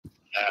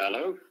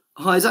Hello.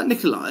 Hi, is that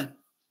Nikolai?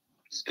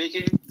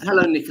 Speaking.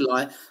 Hello,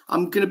 Nikolai.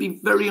 I'm going to be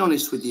very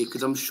honest with you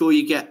because I'm sure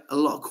you get a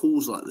lot of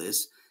calls like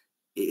this.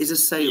 It is a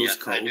sales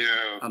call. I do.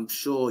 I'm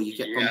sure you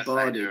get Yes,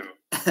 bombarded.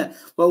 I do.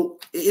 Well,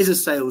 it is a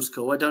sales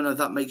call. I don't know if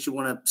that makes you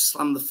want to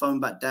slam the phone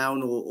back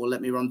down or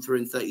let me run through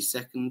in 30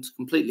 seconds.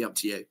 Completely up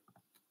to you.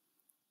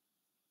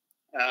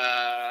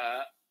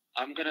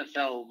 I'm going to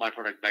sell my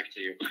product back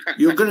to you.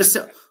 You're going to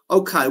sell?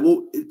 Okay,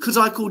 well, because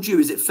I called you,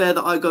 is it fair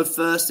that I go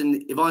first?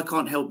 And if I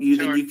can't help you,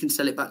 then you can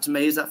sell it back to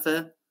me. Is that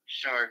fair?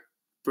 Sure.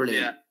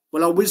 Brilliant. Yeah.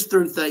 Well, I'll whiz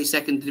through in 30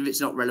 seconds. If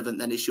it's not relevant,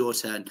 then it's your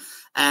turn.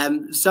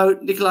 So,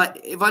 Nikolai,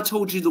 if I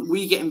told you that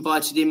we get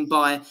invited in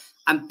by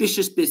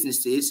ambitious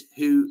businesses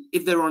who,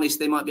 if they're honest,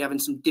 they might be having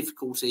some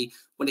difficulty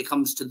when it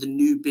comes to the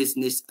new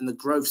business and the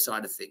growth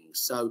side of things.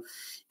 So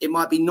it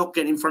might be not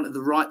getting in front of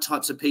the right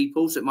types of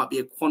people. So it might be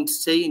a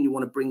quantity and you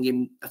want to bring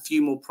in a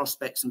few more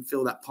prospects and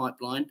fill that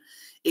pipeline.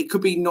 It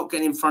could be not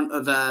getting in front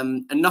of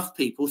enough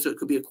people. So it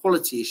could be a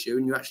quality issue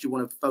and you actually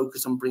want to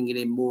focus on bringing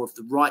in more of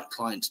the right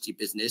clients to your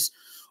business.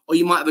 Or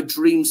you might have a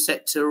dream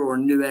sector or a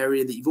new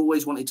area that you've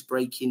always wanted to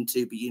break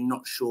into, but you're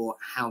not sure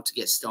how to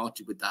get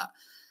started with that.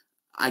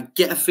 I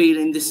get a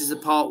feeling this is a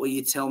part where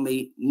you tell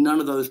me none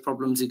of those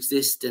problems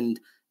exist and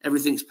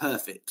everything's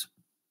perfect.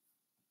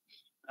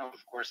 No,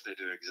 of course they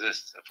do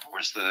exist. Of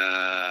course,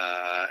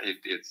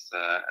 it's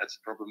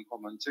a problem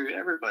common to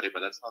everybody, but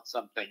that's not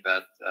something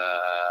that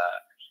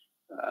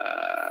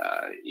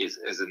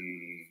is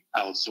an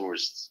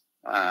outsourced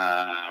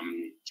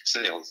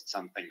sales.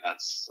 Something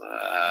that's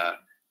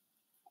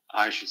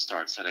I should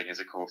start selling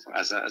as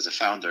a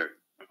founder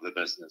of the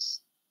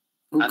business.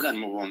 Okay. And then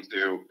move on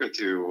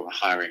to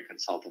hiring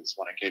consultants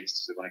when it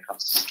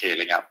comes to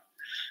scaling up.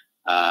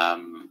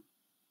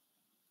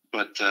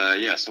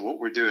 So what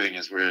we're doing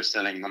is we're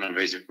selling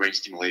non-invasive brain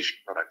stimulation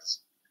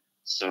products.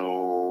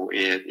 So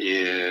it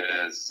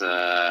is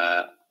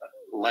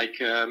like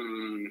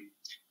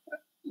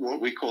what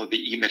we call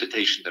the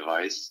e-meditation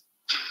device,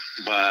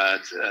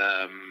 but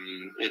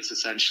it's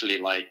essentially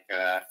like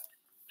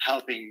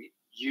helping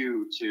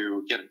you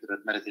to get into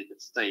that meditative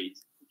state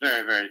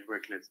very, very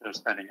quickly instead of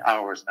spending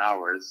hours and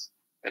hours.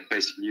 It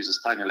basically uses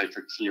tiny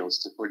electric fields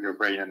to put your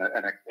brain in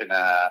a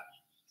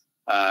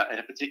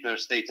particular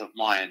state of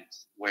mind,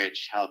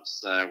 which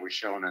helps. We're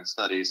shown in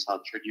studies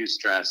helps reduce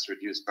stress,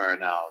 reduce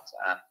burnout,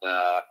 and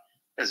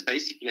it's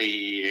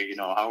basically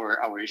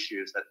our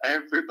issue is that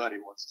everybody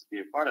wants to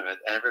be a part of it.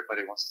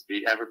 Everybody wants to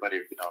be. Everybody,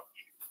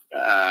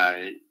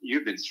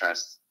 you've been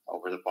stressed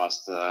over the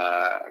past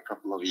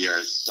couple of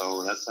years,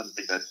 so that's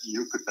something that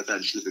you could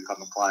potentially become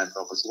a client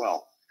of as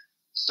well.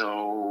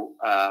 So,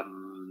 I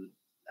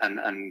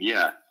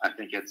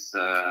think it's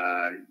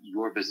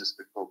your business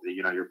could probably,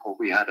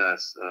 we had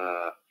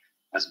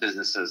as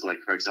businesses,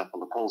 like, for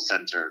example, a call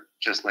center,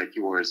 just like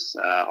yours,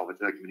 of a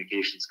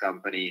telecommunications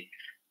company.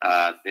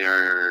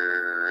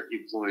 Their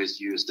employees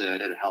used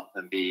it. It helped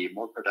them be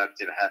more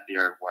productive,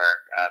 happier at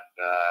work, and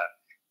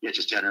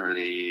just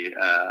generally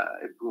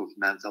improve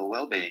mental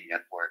well-being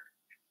at work.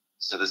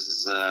 So this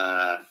is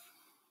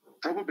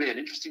probably an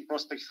interesting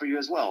prospect for you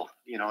as well.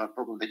 A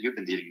problem that you've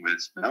been dealing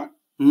with.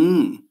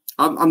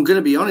 I'm going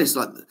to be honest.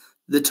 Like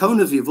the tone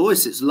of your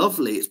voice, it's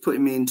lovely. It's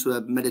putting me into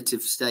a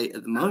meditative state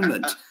at the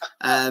moment.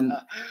 I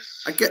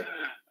get.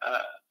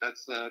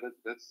 That's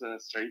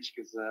strange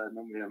because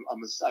normally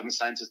I'm a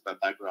scientist by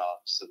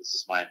background, so this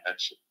is my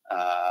invention.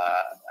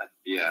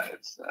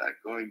 It's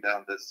going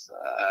down this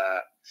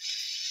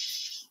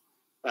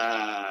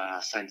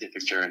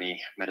scientific journey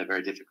made it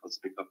very difficult to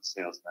become a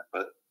salesman,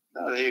 but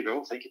there you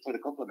go. Thank you for the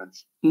compliment.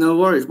 No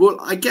worries. Well,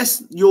 I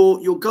guess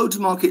your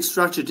go-to-market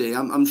strategy,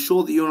 I'm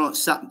sure that you're not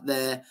sat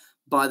there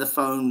by the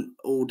phone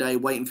all day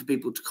waiting for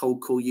people to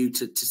cold call you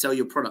to sell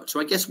your product. So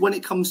I guess when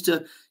it comes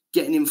to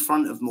getting in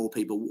front of more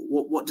people,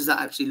 what does that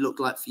actually look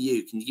like for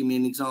you? Can you give me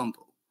an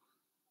example?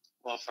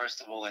 Well,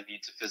 first of all, I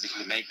need to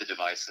physically make the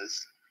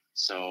devices.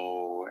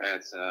 So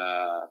it's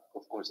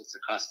of course it's a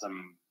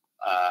custom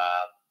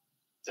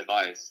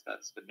device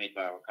that's been made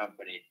by our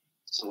company.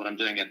 So what I'm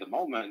doing at the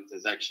moment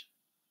is actually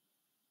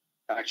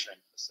manufacturing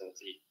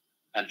facility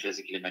and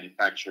physically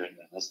manufacturing,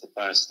 and that's the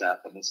first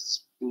step. And this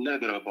is a little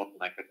bit of a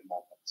bottleneck at the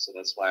moment. So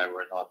that's why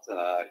we're not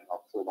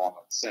full on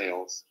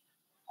sales,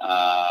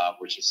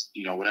 which is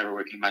whatever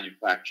we can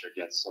manufacture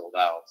gets sold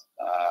out,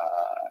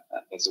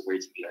 and there's a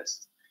waiting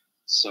list.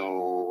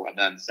 So, and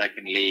then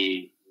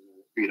secondly,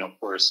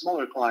 for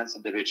smaller clients,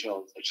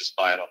 individuals, they just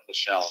buy it off the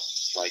shelf.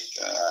 Like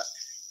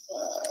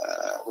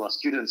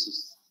students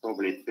is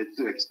probably a bit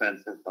too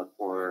expensive, but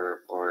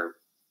for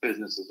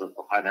businesses or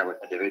for high net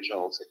worth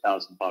individuals,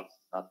 $1,000 is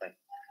nothing.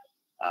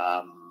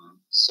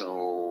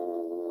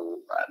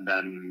 And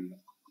then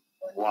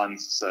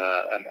once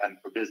and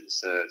for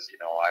businesses,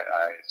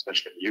 I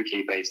especially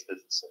UK based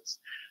businesses,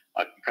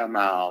 I can come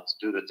out,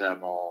 do the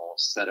demo,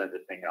 set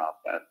everything up,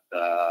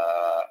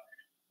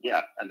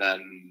 and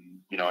then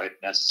if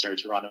necessary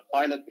to run a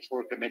pilot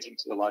before committing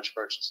to a large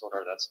purchase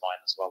order, that's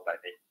fine as well by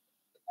me.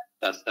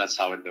 That's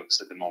how it looks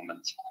at the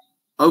moment.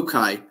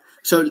 Okay,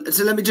 so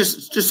let me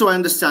just so I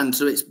understand.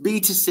 So it's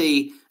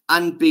B2C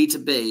and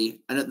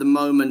B2B, and at the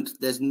moment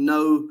there's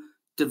no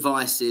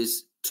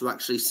devices to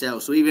actually sell.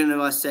 So even if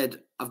I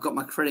said I've got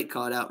my credit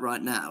card out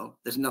right now,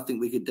 there's nothing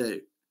we could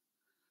do.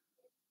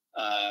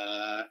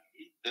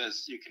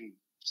 You can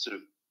sort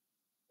of,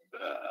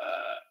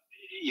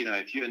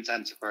 if you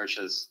intend to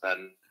purchase,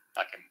 then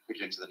I can put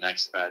you into the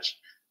next batch.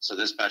 So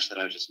this batch that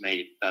I just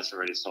made, that's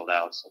already sold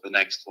out. So the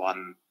next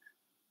one,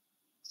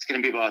 it's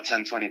going to be about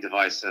 10, 20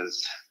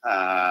 devices.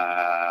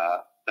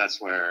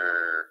 That's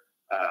where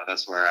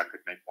I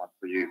could make one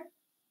for you.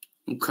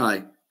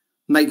 Okay,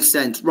 makes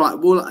sense. Right.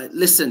 Well,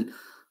 listen,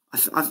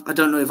 I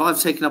don't know if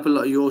I've taken up a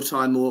lot of your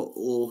time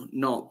or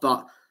not,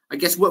 but I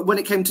guess when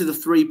it came to the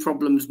 3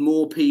 problems,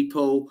 more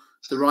people,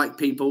 the right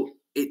people,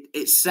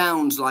 it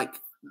sounds like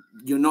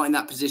you're not in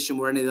that position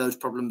where any of those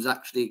problems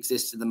actually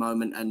exist at the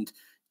moment, and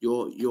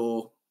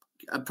you're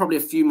probably a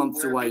few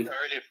months away.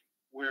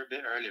 We're a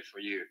bit early for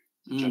you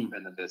to jump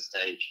in at this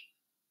stage.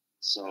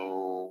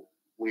 So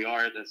we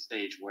are at the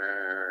stage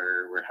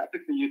where we're happy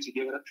for you to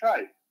give it a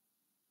try.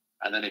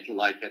 And then if you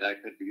like it,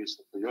 that could be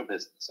useful for your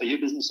business. Are you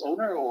a business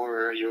owner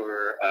or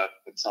you're a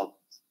consultant?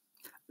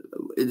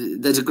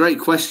 There's a great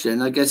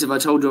question. I guess if I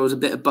told you I was a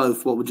bit of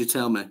both, what would you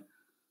tell me?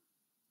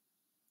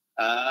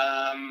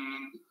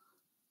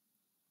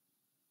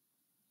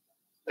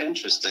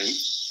 Interesting.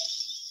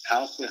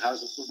 How's it?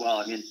 Well,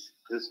 I mean,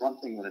 there's one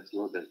thing when it's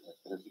your business,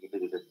 and it's a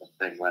completely different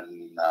thing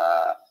when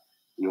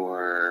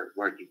you're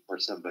working for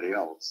somebody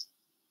else.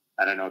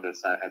 And I know that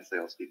I have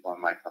salespeople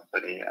in my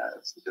company.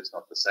 It's just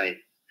not the same.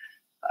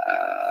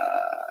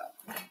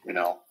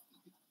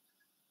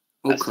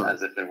 Okay.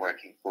 As if they're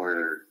working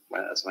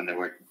as when they're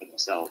working for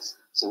themselves.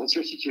 So what's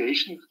your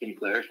situation? Can you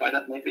clarify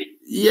that maybe?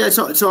 Yeah,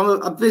 so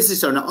I'm a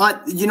business owner.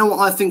 You know what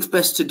I think's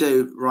best to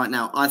do right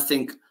now? I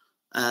think,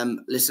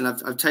 listen,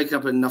 I've taken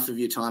up enough of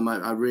your time.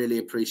 I really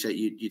appreciate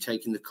you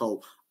taking the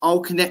call.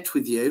 I'll connect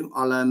with you.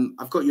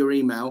 I've got your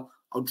email.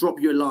 I'll drop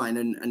you a line,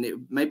 and it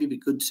maybe be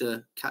good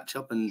to catch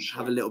up and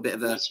have a little bit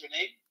of What's your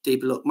name?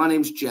 Deeper look. My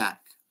name's Jack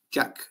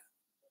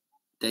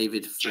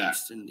David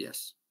Frimston.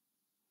 Yes.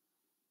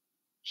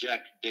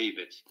 Jack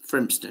David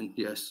Frimston.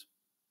 Yes.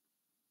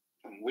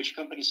 From which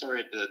company?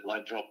 Sorry, the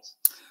line dropped.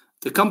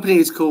 The company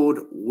is called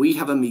We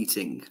Have a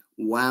Meeting,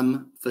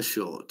 WHAM for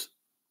short.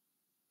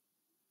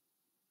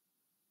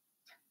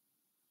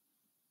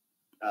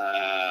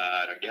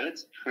 I don't get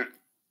it.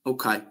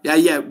 Okay.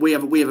 Yeah. We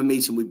have a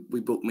meeting.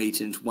 We book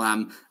meetings.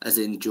 WHAM, as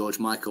in George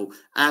Michael.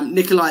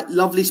 Nikolai,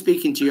 lovely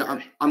speaking to you.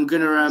 I'm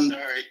gonna.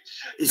 Sorry.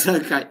 It's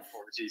okay.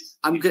 Apologies.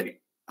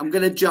 I'm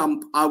gonna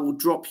jump. I will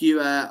drop you.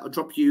 I'll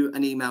drop you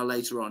an email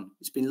later on.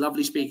 It's been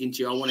lovely speaking to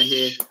you. I want to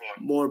hear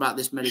more about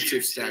this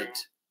meditative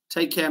state.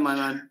 Take care, my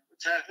man.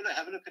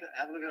 Have a look at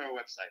our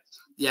website.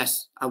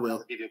 Yes, I will.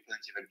 I'll give you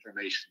plenty of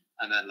information,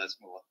 and then let's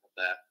move on from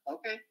there.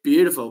 Okay.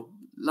 Beautiful.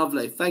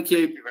 Lovely. Thank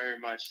you. Thank you very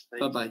much.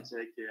 Bye bye.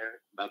 Take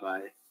care. Bye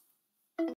bye.